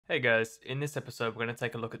Hey guys, in this episode we're going to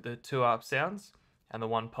take a look at the two ARP sounds and the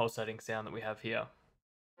one pulsating sound that we have here.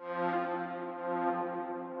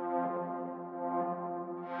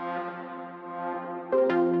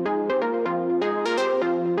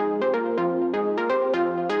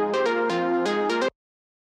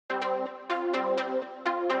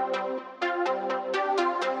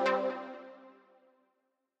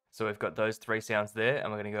 So we've got those three sounds there,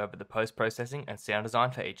 and we're going to go over the post-processing and sound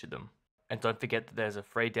design for each of them. And don't forget that there's a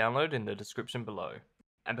free download in the description below.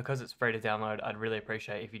 And because it's free to download, I'd really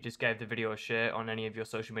appreciate if you just gave the video a share on any of your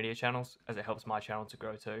social media channels, as it helps my channel to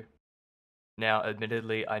grow too. Now,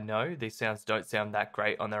 admittedly, I know these sounds don't sound that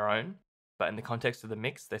great on their own, but in the context of the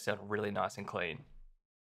mix, they sound really nice and clean.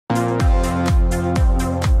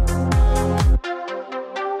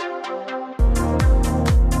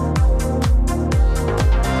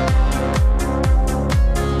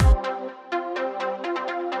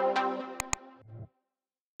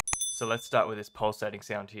 So let's start with this pulsating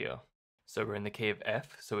sound here. So we're in the key of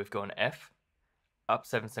F, so we've gone F, up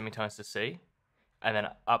 7 semitones to C, and then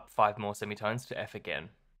up 5 more semitones to F again.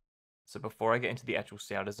 So before I get into the actual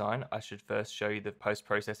sound design, I should first show you the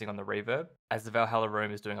post-processing on the reverb, as the Valhalla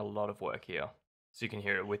Room is doing a lot of work here. So you can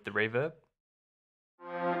hear it with the reverb,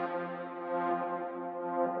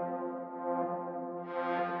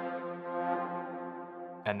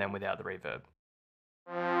 and then without the reverb.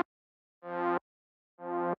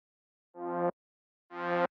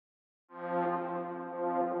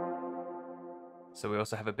 So we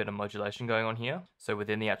also have a bit of modulation going on here. So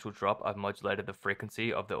within the actual drop, I've modulated the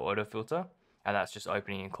frequency of the auto filter, and that's just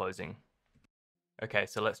opening and closing. Okay,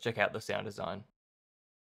 so let's check out the sound design.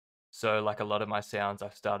 So like a lot of my sounds,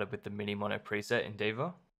 I've started with the mini mono preset in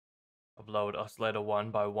Diva. I've lowered oscillator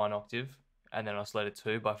 1 by 1 octave, and then oscillator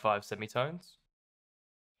 2 by 5 semitones,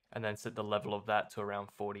 and then set the level of that to around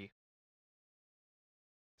 40.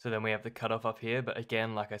 So then we have the cutoff up here, but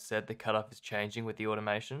again, like I said, the cutoff is changing with the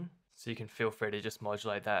automation. So you can feel free to just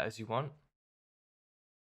modulate that as you want.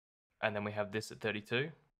 And then we have this at 32.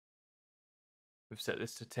 We've set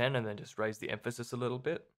this to 10 and then just raise the emphasis a little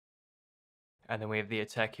bit. And then we have the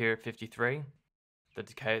attack here at 53, the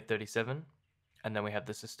decay at 37, and then we have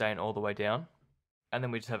the sustain all the way down. And then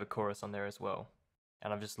we just have a chorus on there as well.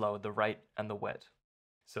 And I've just lowered the rate and the wet.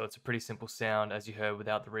 So it's a pretty simple sound. As you heard,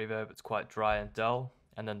 without the reverb, it's quite dry and dull,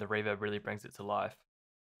 and then the reverb really brings it to life.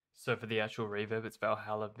 So for the actual reverb, it's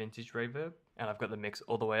Valhalla Vintage Reverb, and I've got the mix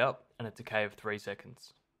all the way up and a decay of 3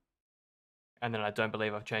 seconds. And then I don't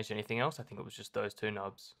believe I've changed anything else, I think it was just those two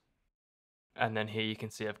knobs. And then here you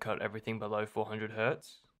can see I've cut everything below 400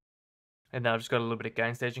 Hz. And then I've just got a little bit of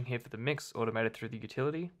gain staging here for the mix, automated through the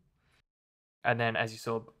utility. And then as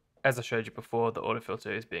I showed you before, the auto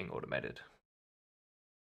filter is being automated.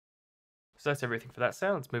 So that's everything for that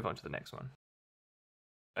sound. Let's move on to the next one.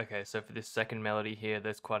 Okay, so for this second melody here,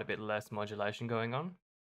 there's quite a bit less modulation going on.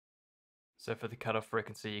 So for the cutoff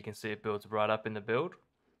frequency, you can see it builds right up in the build,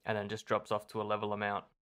 and then just drops off to a level amount.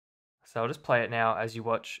 So I'll just play it now as you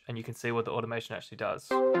watch, and you can see what the automation actually does.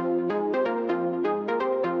 So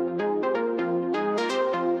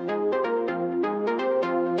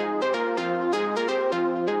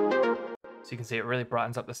you can see it really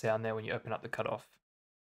brightens up the sound there when you open up the cutoff.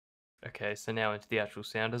 Okay, so now into the actual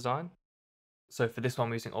sound design. So for this one,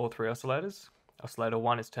 I'm using all 3 oscillators. Oscillator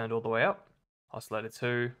 1 is turned all the way up. Oscillator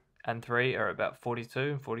 2 and 3 are about 42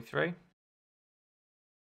 and 43.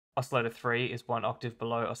 Oscillator 3 is 1 octave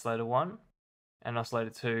below oscillator 1. And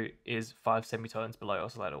oscillator 2 is 5 semitones below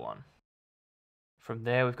oscillator 1. From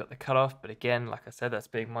there, we've got the cutoff, but again, like I said, that's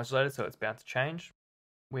being modulated, so it's bound to change.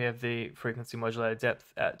 We have the frequency modulator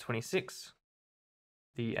depth at 26.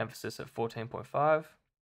 The emphasis at 14.5.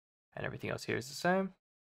 And everything else here is the same.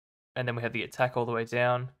 And then we have the attack all the way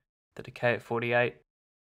down, the decay at 48,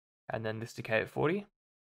 and then this decay at 40.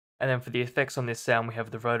 And then for the effects on this sound, we have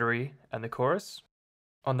the rotary and the chorus.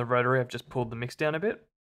 On the rotary, I've just pulled the mix down a bit.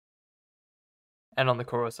 And on the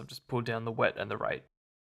chorus, I've just pulled down the wet and the rate.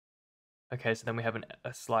 Okay, so then we have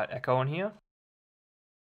a slight echo on here.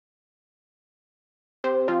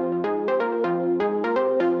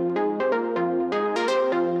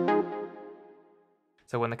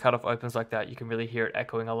 So when the cutoff opens like that, you can really hear it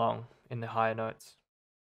echoing along in the higher notes.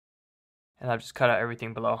 And I've just cut out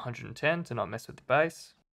everything below 110 to not mess with the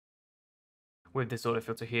bass. With this auto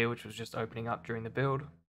filter here, which was just opening up during the build.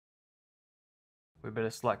 With a bit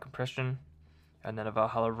of slight compression. And then a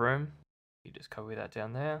Valhalla Room. You just copy that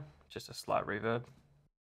down there. Just a slight reverb.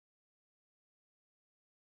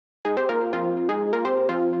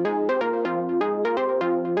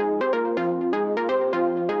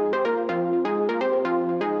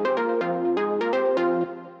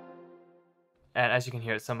 And And as you can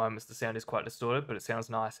hear at some moments the sound is quite distorted, but it sounds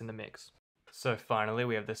nice in the mix. So finally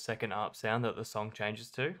we have the second ARP sound that the song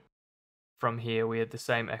changes to. From here we have the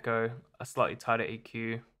same echo, a slightly tighter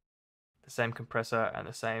EQ, the same compressor and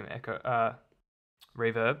the same echo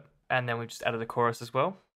reverb, and then we just added the chorus as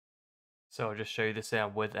well. So I'll just show you the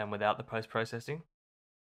sound with and without the post-processing.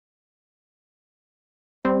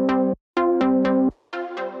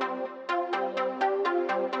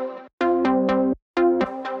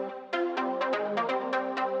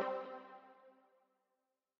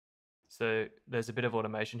 So there's a bit of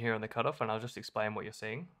automation here on the cutoff, and I'll just explain what you're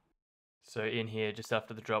seeing. So in here, just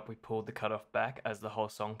after the drop, we pulled the cutoff back as the whole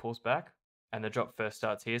song pulls back, and the drop first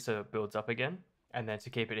starts here, so it builds up again. And then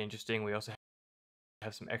to keep it interesting, we also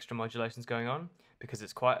have some extra modulations going on, because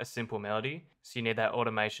it's quite a simple melody, so you need that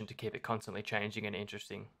automation to keep it constantly changing and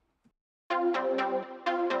interesting.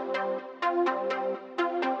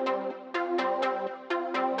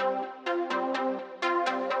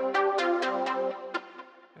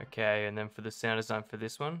 Okay, and then for the sound design for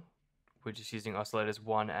this one, we're just using oscillators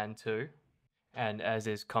 1 and 2. And as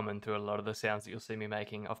is common through a lot of the sounds that you'll see me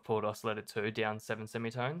making, I've pulled oscillator 2 down 7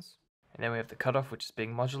 semitones. And then we have the cutoff, which is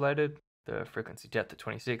being modulated, the frequency depth at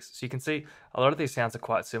 26. So you can see a lot of these sounds are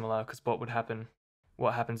quite similar, because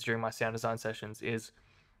what happens during my sound design sessions is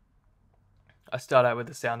I start out with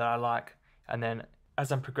the sound that I like, and then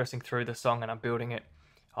as I'm progressing through the song and I'm building it,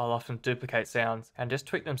 I'll often duplicate sounds and just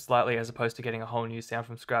tweak them slightly as opposed to getting a whole new sound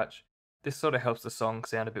from scratch. This sort of helps the song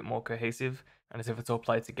sound a bit more cohesive and as if it's all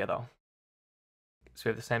played together. So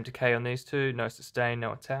we have the same decay on these two, no sustain,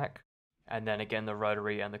 no attack, and then again the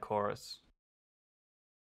rotary and the chorus.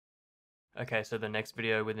 Okay, so the next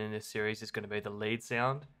video within this series is going to be the lead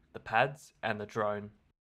sound, the pads, and the drone.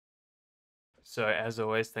 So as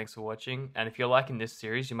always, thanks for watching, and if you're liking this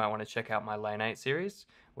series, you might want to check out my Lane 8 series,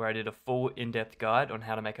 where I did a full in-depth guide on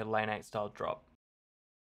how to make a Lane 8 style drop.